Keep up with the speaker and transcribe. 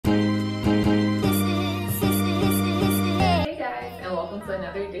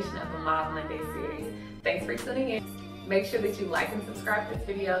another edition of the MAUVE Monday series. Thanks for tuning in. Make sure that you like and subscribe to this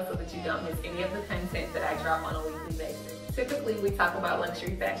video so that you don't miss any of the content that I drop on a weekly basis. Typically, we talk about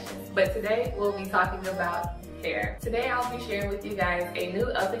luxury fashion, but today we'll be talking about hair. Today, I'll be sharing with you guys a new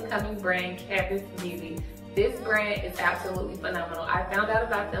up-and-coming brand, Campus Beauty. This brand is absolutely phenomenal. I found out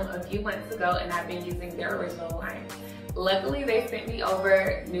about them a few months ago and I've been using their original line. Luckily, they sent me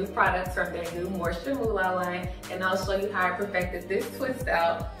over new products from their new MoistureMoolah line, and I'll show you how I perfected this twist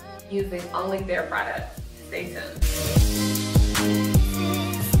out using only their products. Stay tuned.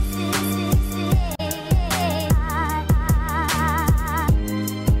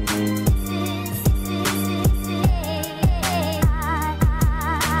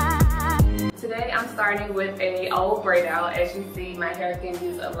 Starting with a old braid out. As you see, my hair can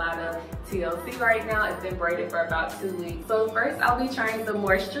use a lot of TLC right now. It's been braided for about 2 weeks. So first I'll be trying the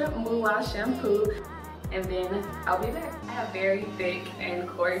MoistureMoolah shampoo and then I'll be back. I have very thick and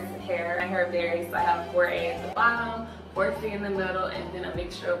coarse hair. My hair varies, so I have 4A at the bottom, 4C in the middle, and then a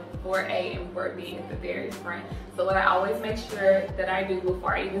mixture of 4A and 4B at the very front. So what I always make sure that I do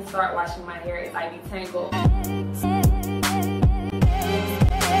before I even start washing my hair is I detangle.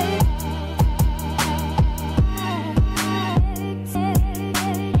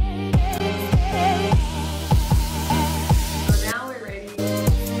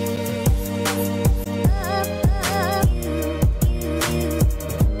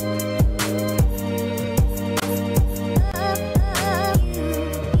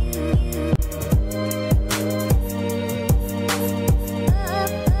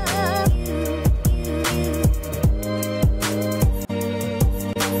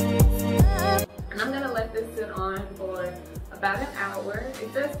 About an hour.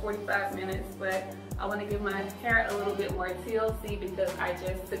 It says 45 minutes, but I want to give my hair a little bit more TLC because I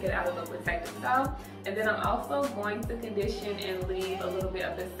just took it out of the protective style. And then I'm also going to condition and leave a little bit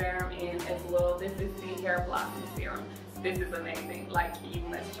of the serum in as well. This is the Hair Blossom Serum. This is amazing. Like, you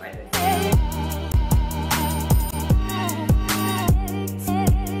must try this.